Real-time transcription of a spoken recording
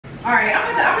Alright,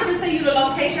 I'm gonna just send you the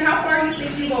location. How far you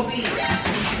think you gonna be?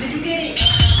 Did you get it?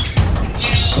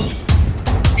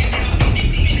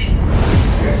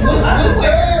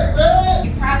 He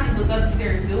probably was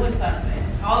upstairs doing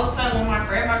something. All of a sudden when my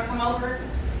grandma come over,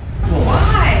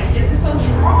 why is it so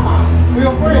strong? We're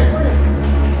your friend.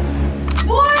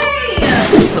 Boy!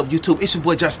 What's up, YouTube? It's your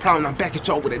boy Just Proud, and I'm back at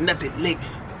y'all with another lick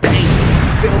bang.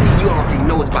 You feel me? You already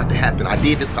know what's about to happen. I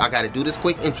did this. I gotta do this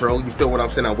quick intro. You feel what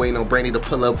I'm saying? I'm waiting on Brandy to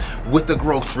pull up with the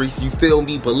groceries. You feel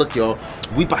me? But look, y'all,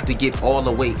 we about to get all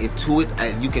the way into it.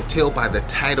 And you can tell by the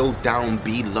title down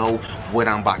below what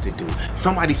I'm about to do.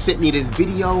 Somebody sent me this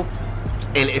video.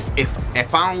 And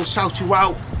if I don't shout you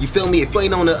out, you feel me? If you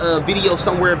ain't on a video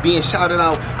somewhere being shouted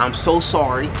out, I'm so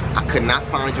sorry. I could not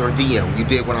find your DM. You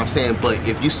did what I'm saying. But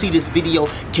if you see this video,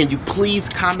 can you please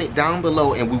comment down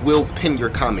below and we will pin your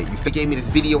comment. You gave me this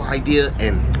video idea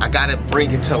and I gotta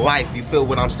bring it to life. You feel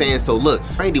what I'm saying? So look,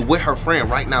 Brandy with her friend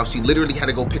right now, she literally had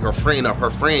to go pick her friend up.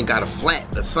 Her friend got a flat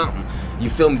or something. You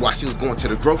feel me? While she was going to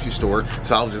the grocery store.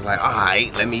 So I was just like, all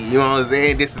right, let me, you know what I'm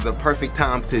saying? This is the perfect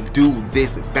time to do this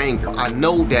banger. I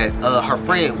know that her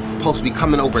friend supposed to be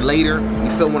coming over later.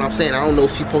 You feel what I'm saying? I don't know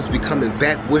if she's supposed to be coming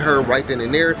back with her right then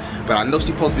and there, but I know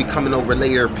she's supposed to be coming over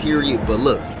later, period. But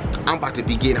look, I'm about to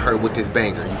be getting her with this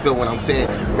banger. You feel what I'm saying?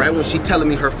 Right when she telling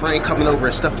me her friend coming over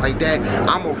and stuff like that,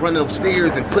 I'm gonna run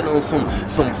upstairs and put on some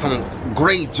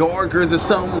gray joggers or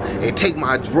something and take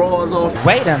my drawers off.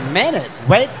 Wait a minute,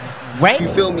 wait.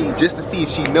 You feel me? Just to see if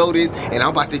she noticed, and I'm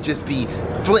about to just be,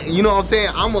 you know what I'm saying?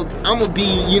 I'm gonna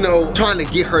be, you know, trying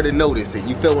to get her to notice it.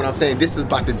 You feel what I'm saying? This is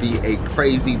about to be a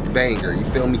crazy banger. You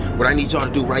feel me? What I need y'all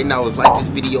to do right now is like this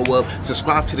video up,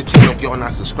 subscribe to the channel if y'all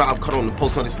not subscribed, cut on the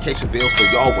post notification bell so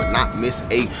y'all would not miss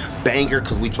a banger,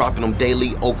 because we dropping them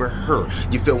daily over her.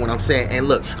 You feel what I'm saying? And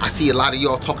look, I see a lot of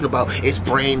y'all talking about it's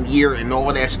brand year and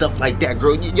all that stuff like that.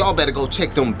 Girl, y'all better go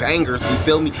check them bangers. You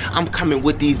feel me? I'm coming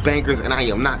with these bangers and I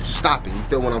am not stopping. You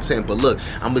feel what I'm saying? But look,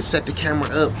 I'm gonna set the camera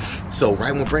up. So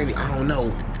right when Brandy, I don't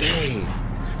know, dang.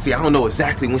 See, I don't know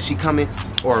exactly when she coming,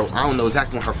 or I don't know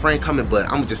exactly when her friend coming, but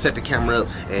I'm gonna just set the camera up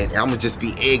and I'm gonna just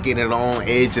be edging it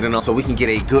on, so we can get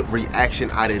a good reaction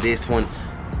out of this one.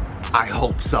 I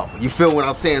hope so. You feel what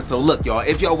I'm saying? So look, y'all,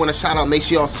 if y'all want a shout out, make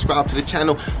sure y'all subscribe to the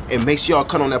channel and make sure y'all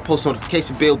cut on that post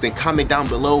notification bell, then comment down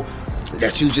below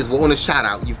that you just want a shout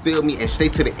out. You feel me? And stay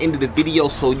to the end of the video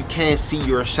so you can see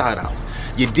your shout out.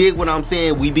 You dig what I'm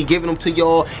saying? We be giving them to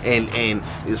y'all, and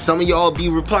some of y'all be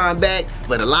replying back,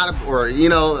 but a lot of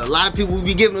people we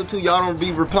be giving them to, y'all don't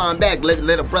be replying back.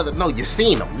 Let a brother know you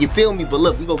seen them. You feel me? But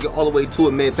look, we gonna get all the way to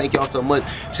it, man. Thank y'all so much.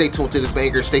 Stay tuned to this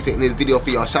banger. Stay tuned to this video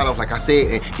for y'all shout outs, like I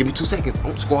said, and give me 2 seconds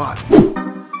on squad.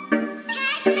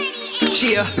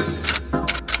 Cheer.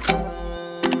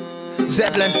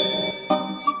 Zeppelin.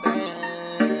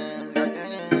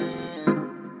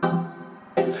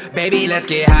 Baby, let's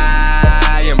get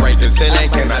high and break the ceiling.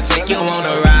 Can I take you on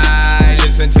a ride?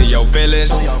 Listen to your feelings.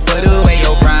 Put away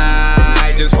your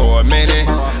pride just for a minute.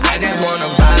 I just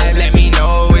wanna vibe. Let me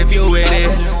know if you with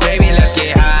it. Baby, let's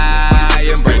get high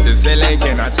and break the ceiling.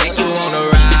 Can I take you on a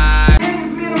ride?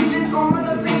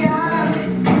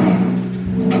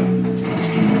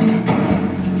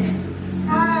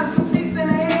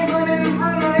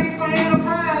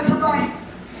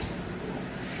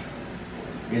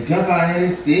 And jump out here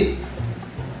and stick.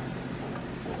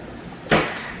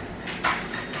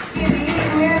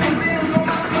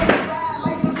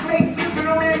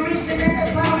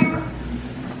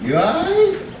 You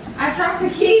alright? I dropped the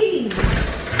keys.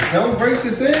 Don't break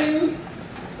the thing.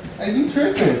 Hey, you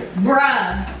tripping.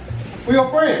 Bruh. We're your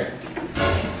friend.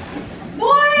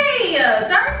 Boy,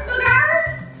 there's the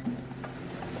nurse.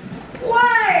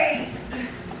 Wait.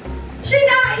 She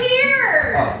not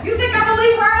here. Oh. You think I'm gonna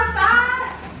leave her outside?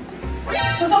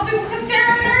 So some people can stare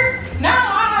at her? No,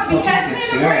 I'm gonna be hesitant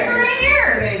to bring her in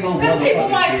here. Because people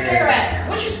might stare at her.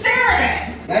 What you staring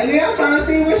at? Hey, yeah, I'm trying to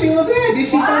see where she was at. Did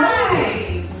she come over?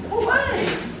 What?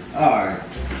 Alright.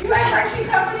 You act like she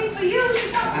company for you. She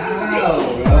company for me.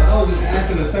 Oh, I was just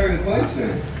asking a certain question.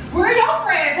 Where your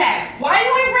friends at? Why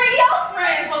you ain't bring your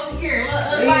friends over here?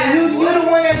 Hey, you the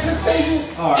one that just taking.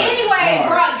 Anyway,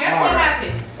 bro, guess what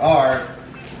happened? Alright.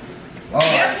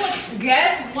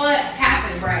 Guess what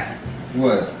happened, bro?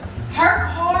 What? Her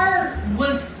car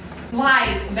was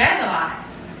like vandalized.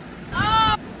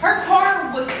 Her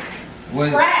car was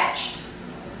scratched.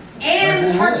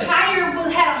 And her tire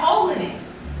had a hole in it.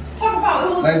 Talk about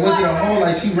it was like, was it a hole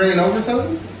like she ran over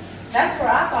something? That's what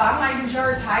I thought. I'm like, did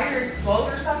your tire explode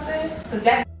or something? Because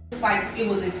that looked like it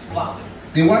was exploding.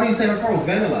 Then why do you say her car was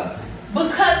vandalized?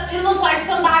 Because it looked like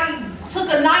somebody took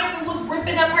a knife and was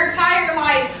ripping up her tire.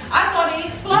 Like, I thought it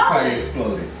exploded. It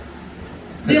exploded.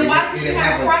 Then why did she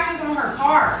have scratches on her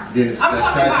car? I'm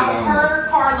talking about her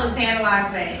car looked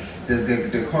vandalized bad.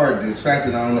 The car, the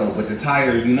scratches, I don't know, but the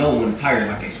tire, you know, when the tire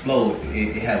like explode,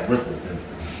 it had ripples in it.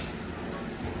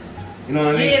 You know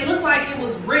what I mean? Yeah, it looked like it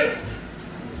was ripped.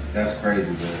 That's crazy,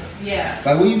 man. Yeah.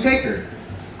 Like, where you take her?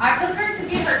 I took her to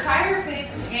get her tire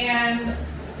fixed,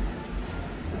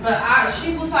 but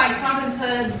she was like talking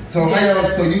to. So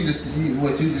so you just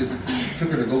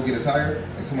took her to go get a tire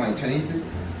and somebody changed it?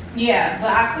 Yeah, but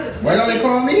I took. Why y'all ain't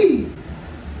call me?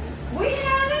 We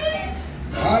had it.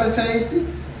 I'd have changed it.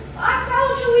 I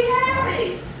told you we had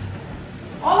it.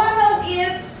 All I know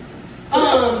is,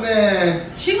 oh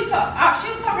man, she was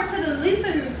talking to the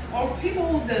leasing or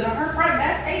people, her front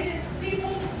desk agents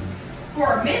people,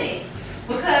 for a minute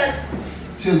because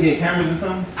she was getting cameras or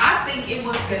something. I think it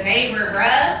was the neighbor,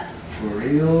 bruh. For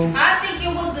real? I think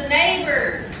it was the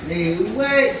neighbor. Nigga, what?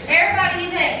 Everybody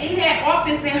in that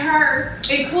office and her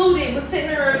included was sitting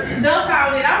there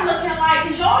dumbfounded. I'm looking like,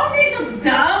 is y'all niggas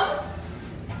dumb?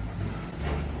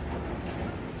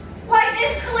 Like,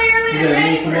 it's clearly the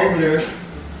neighbor.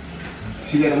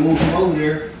 She gotta move from over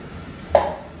there.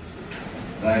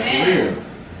 Like, man, for real.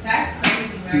 That's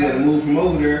crazy, bro. She gotta move from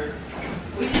over there.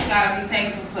 We just gotta be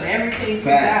thankful for everything.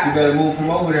 Fact, she better move from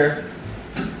over there.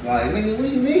 Like, nigga, what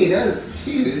do you mean? That's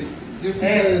shit. Just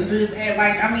because.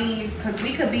 Like, I mean, because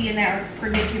we could be in that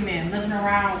predicament, living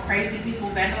around crazy people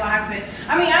vandalizing.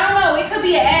 I mean, I don't know. It could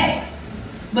be an ex.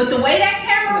 But the way that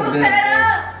camera was set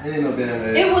up, it ain't no damn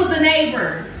ex. it was the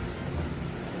neighbor.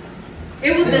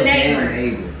 It was the neighbor.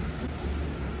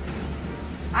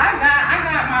 I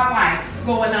got my life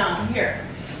going on here.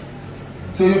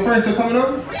 So your friends still coming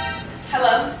over?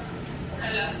 Hello?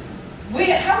 Hello?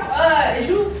 Is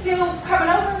you still coming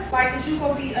over? Like, is you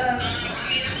gonna be,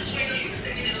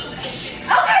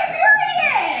 Okay,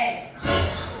 period!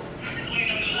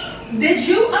 Did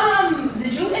you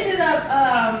ended up,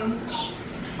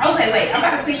 okay, wait, I'm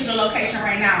about to send you the location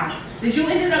right now. Did you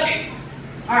ended up,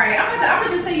 alright, I'm gonna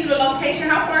just send you the location.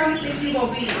 How far do you think you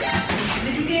gonna be?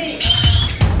 Did you get it?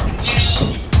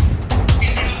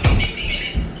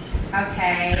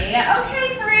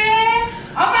 Okay, friend.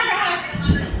 Oh my God.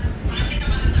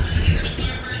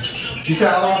 You said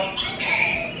how long?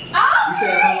 Oh, you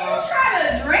said how long? You trying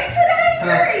to drink today?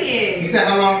 Period. You said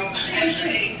how long? You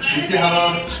said how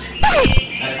long?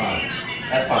 That's fine.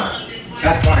 That's fine.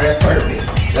 That's fine. That's perfect.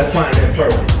 That's fine. That's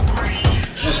perfect.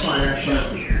 That's fine. That's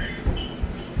perfect.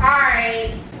 All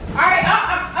right.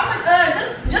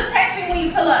 I'm just text me when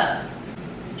you pull up.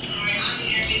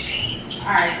 All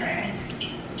right, friend.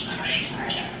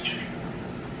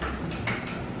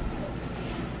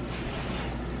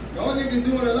 Y'all niggas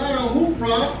doing a lot on hoop,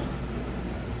 bro.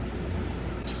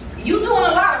 You doing a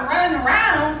lot of running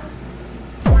around.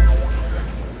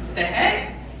 The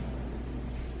heck?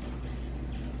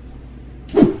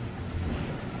 I'm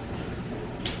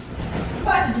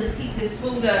about to just heat this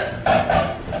food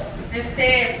up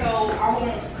instead, so I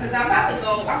won't, cause I'm probably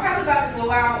about to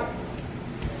go out.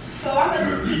 So I'm gonna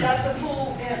just heat up the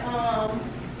food and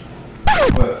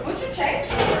what you change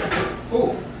for?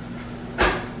 Oh.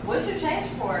 What you change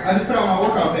for? I just put on my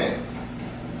workout pants.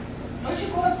 Don't you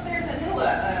go upstairs and do a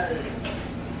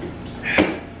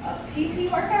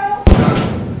PP workout?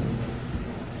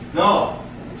 No.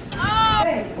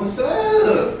 Hey. What's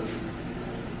up?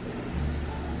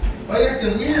 Why you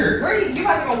acting weird? Where you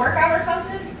about to go work out or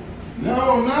something? No,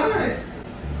 I'm not.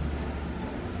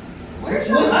 Where's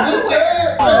your What's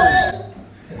underwear? up?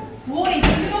 Boy, you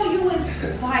know you was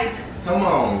like. Come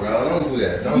on, bro. Don't do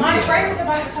that. My friend was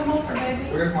about to come over, baby.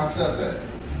 Where's my stuff at?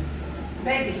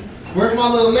 Baby. Where's my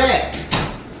little mat?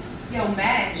 Yo,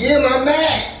 Matt. Yeah, my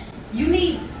mat. You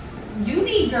need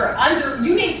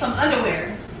some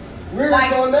underwear. Where's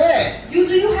my mat? Do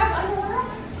you have underwear on?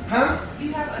 Huh? Do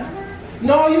you have underwear?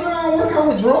 No, you know I don't work out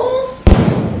with drawers.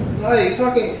 Like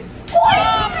fucking. Boy,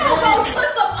 so put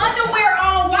some underwear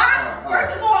on. Why?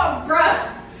 First of all, bruh.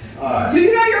 Do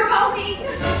you know you're hulking?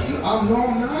 I'm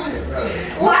not,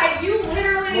 brother. Like, you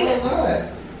literally. No, I'm not.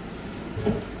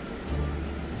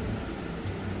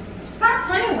 Stop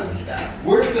playing with me, though.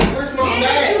 Where's my When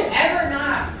mat? did you ever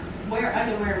not wear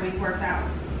underwear when you worked out?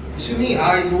 What you mean?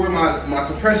 I either wear my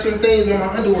compression things or my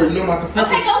underwear. You know my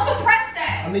compression. Okay, go compress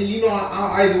that. I mean, you know,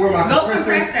 I either wear my compress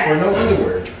that. or no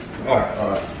underwear. All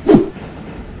right.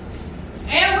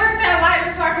 And where's that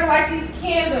lighter so I can light these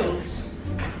candles?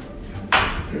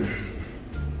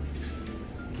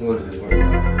 What is it? Where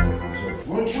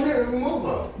did the remote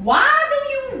go? Why do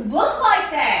you look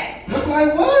like that? Look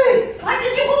like what? Like,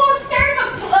 did you go upstairs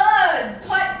and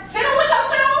fiddle with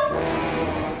yourself?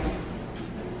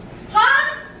 Huh?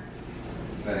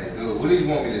 Hey, dude, what do you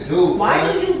want me to do?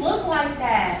 Why do you look like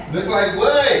that? Look like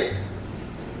what?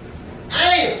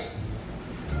 Damn!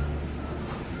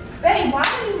 Babe, why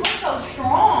do you look so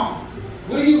strong?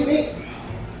 What do you mean?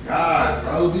 God,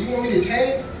 bro, do you want me to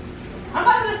change? I'm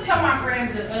about to just tell my friend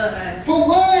to For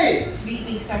what? meet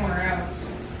me somewhere else.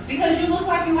 Because you look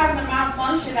like you having a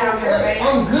malfunction out there, babe.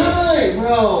 I'm good,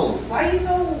 bro. Why are you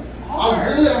so hard?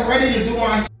 I'm good. I'm ready to do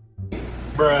my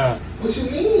Bruh. What you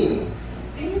mean?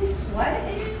 Are you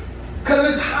sweating? Cause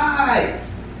it's hot.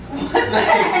 What the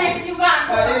heck you got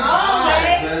going on,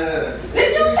 babe? Did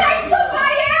you take some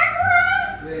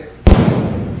Viagra?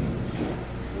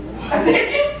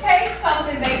 Did you take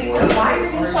something, baby? Why are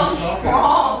you so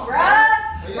strong, bruh?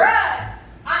 Bruh,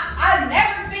 I've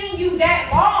never seen you that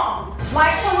long.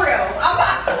 Like, for real. I'm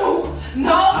about to.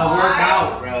 No, I work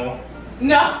out, bro.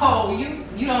 No,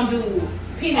 you don't do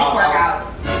penis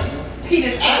workouts.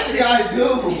 Penis. Actually, I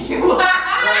do. You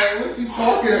Like, what you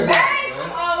talking about? Hey,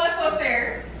 come on, let's go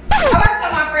upstairs. I'm about to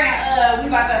tell my friend, we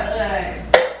about to,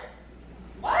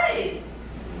 what?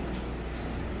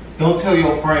 Don't tell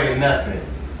your friend nothing.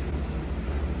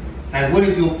 Like,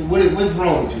 what's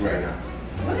wrong with you right now?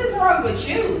 What is wrong with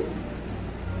you?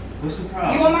 What's the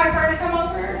problem? You want my friend to come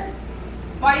over?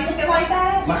 Why you looking like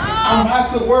that? Like, I'm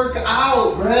about to work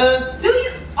out, bruh.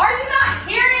 Are you not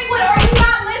hearing what, are you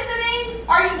not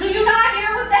listening? Do you not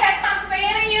hear what the heck I'm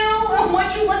saying to you and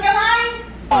what you looking like?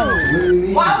 What do you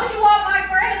mean? Why would you want my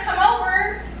friend to come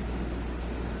over?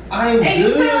 I'm good. And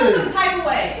you feel some type of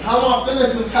way. How am I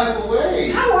feeling some type of way?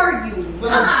 How are you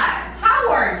not?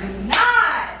 How are you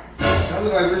not? I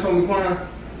look like Rich Homie Quan.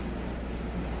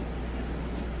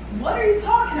 What are you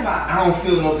talking about? I don't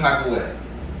feel no type of way.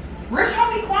 Rich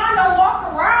Homie Quan don't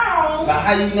walk around. But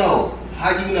how you know?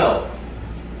 How you know?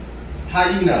 How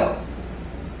you know?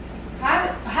 How do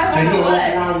I They know don't walk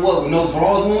what? around what, with no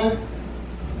drawers on?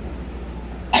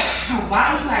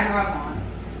 Why don't you have drawers on?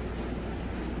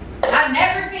 I've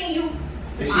never seen you.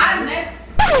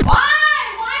 Why?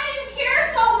 Why do you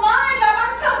care so much? I'm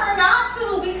about to tell her not to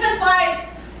because, like,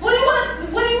 what do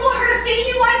you want her to see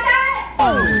you like that?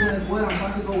 Like what? I'm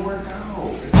about to go work out.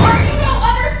 Or you don't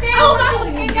understand what's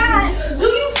going on? Do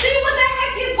you see what the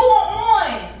heck is going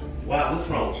on? Why? What's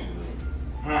wrong with you?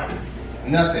 Huh?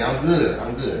 Nothing. I'm good.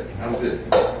 I'm good. I'm good.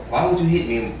 Why would you hit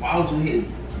me? Why would you hit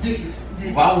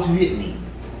me? Why would you hit me?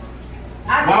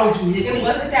 Why would you hit me? It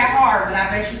wasn't that hard, but I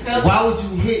bet you felt it. Why would you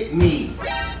hit me?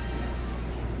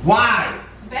 Why?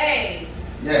 Babe.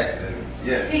 Yes, baby.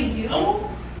 Yes.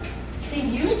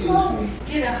 Can you go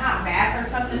get a hot bath or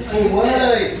something? So For what,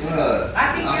 bruh?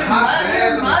 I think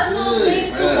your muscles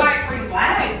need to like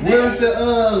relax. Where's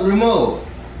the remote?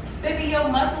 Baby, your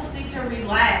muscles need to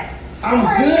relax.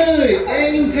 I'm good.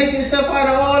 And you taking stuff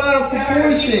out of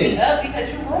proportion. Up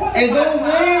because you ruined And go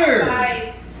where?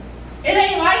 Like, it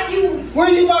ain't like you. Where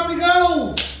are you about to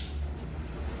go?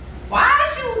 Why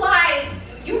is you like?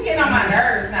 You getting on my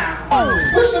nerves now.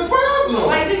 What's the problem?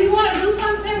 Like, do you want to do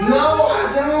something? No,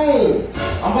 I don't.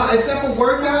 I'm about except for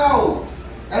workout.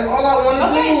 That's all I want to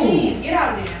do. Okay, please get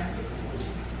out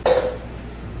there.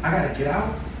 I gotta get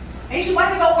out. Ain't you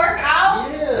about to go work out?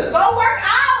 Yeah. Go work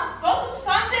out. Go do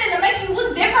something to make you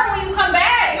look different when you come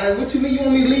back. Like, what you mean? You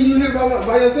want me to leave you here by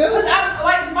yourself? Cause I'm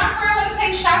like my friend want to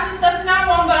take shots and stuff, and I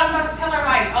want, but I'm about to tell her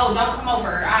like, oh, don't come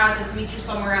over. I'll just meet you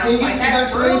somewhere else. And you Like get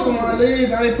that's Vaseline for my rude.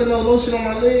 legs. I ain't put no lotion on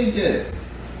my legs yet.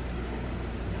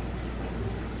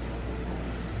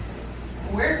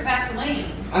 Where's the Vaseline?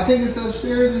 I think it's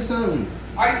upstairs or something.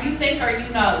 Or you think or you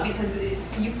know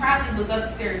because you probably was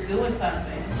upstairs doing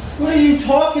something. What are you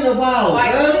talking about,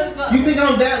 Like, bruh? You think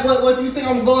I'm that? What do you think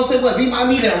I'm going to say? What? Be my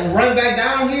meat and run back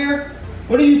down here?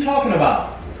 What are you talking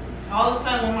about? All of a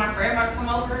sudden, when my friend about to come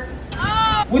over,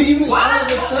 What do you mean? why All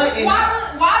of a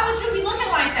sudden? would you be looking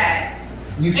like that?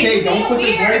 You say don't put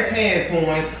the gray pants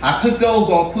on. I took those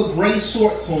off, put gray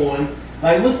shorts on.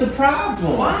 Like, what's the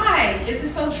problem? Why is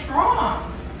it so strong?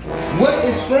 What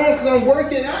is strong? Because I'm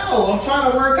working out. I'm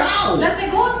trying to work out. Let's say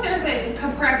go upstairs and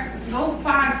compress. Go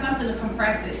find something to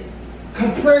compress it.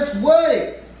 Compress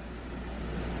what?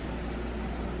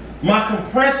 My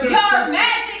compressor. Your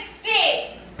magic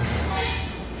stick.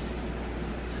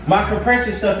 My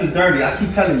compression stuff is dirty. I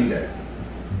keep telling you that.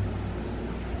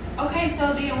 Okay,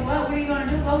 so then what are you gonna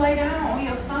do? Go lay down on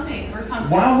your stomach or something.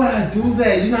 Why would I do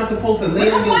that? You're not supposed to lay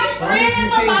Because on your my stomach. friend You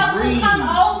is can't about breathe. to come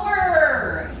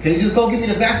over. Can you just go give me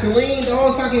the Vaseline,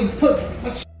 dog, so I can put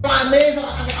my legs on?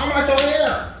 I'm out your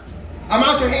hair. I'm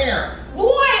out your hair. Boy,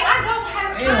 I don't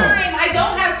have time. I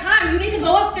don't have time. You need to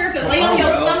go upstairs and lay on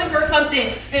your stomach or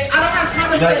something. And I don't have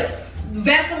time to put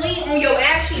Vaseline on your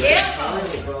ashy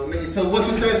elbow. So what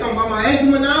you saying? Something about my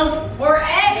eczema now? Or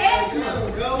eczema.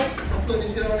 I'm putting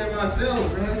this shit on there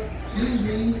myself, bro. Excuse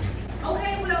me.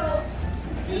 Okay, well,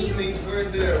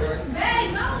 Where's it at, right?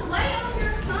 Hey, don't lay on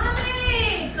your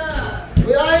stomach.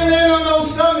 Well, I ain't laying on no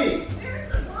stomach.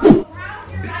 There's a girl around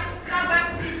here like it's not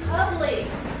about to be public.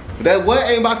 That what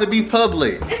ain't about to be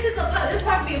public? This is about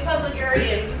to be a public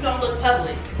area. You don't look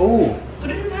public. Who? What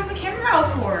do you have the camera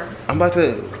out for? I'm about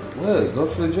to, what?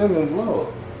 Go to the gym and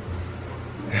vlog.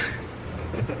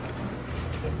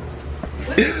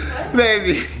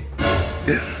 Baby,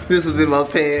 this was in my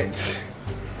pants.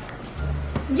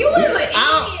 You is an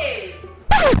idiot.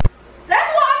 That's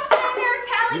why I'm sitting there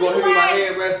telling you. You gonna hit me in my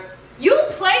head, bruh? You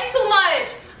play too much.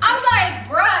 I'm like,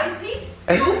 bruh, is he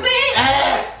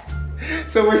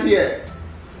stupid? So where she at?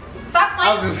 Stop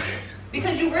playing.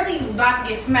 Because you really about to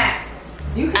get smacked.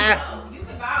 You can go. You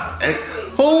can bounce.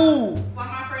 Who? Why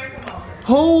my friend come over?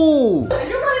 Who? Is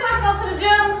you really about to go to the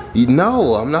gym?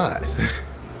 No, I'm not.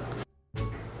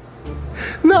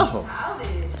 No. Childish.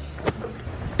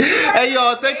 Hey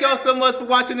y'all, thank y'all so much for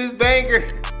watching this banger.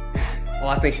 Oh,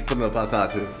 I think she put it up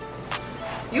outside too.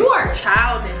 You are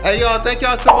childish. Hey y'all, thank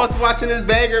y'all so much for watching this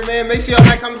banger, man. Make sure y'all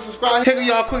like, comment, subscribe. Here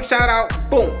y'all, quick shout out.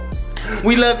 Boom.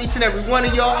 We love each and every one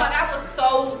of y'all. Oh, that was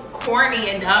so corny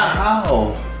and dumb.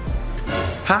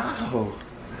 How?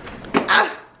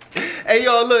 Hey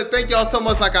y'all, look, thank y'all so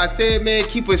much. Like I said, man,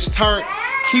 keep us turned.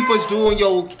 Keep us doing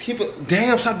your,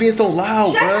 damn, stop being so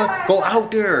loud, bro. Go out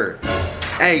there.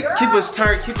 Hey, keep us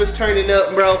turning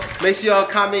up, bro. Make sure y'all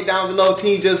comment down below,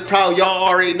 TeamJus Proud. Y'all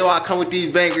already know I come with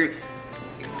these bangers.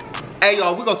 Hey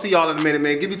y'all, we gonna see y'all in a minute,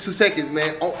 man. Give me 2 seconds,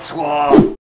 man. Oh,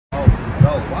 bro,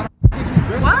 why the did you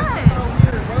dress like that out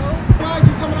here, bro? Why are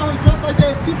you coming out here dressed like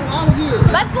that? There's people out here.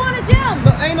 Let's go in the gym.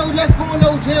 But ain't no let's go in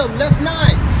no gym. Let's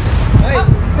not. Hey,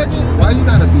 why you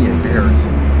gotta be embarrassed?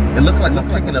 It look like a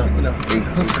hooker.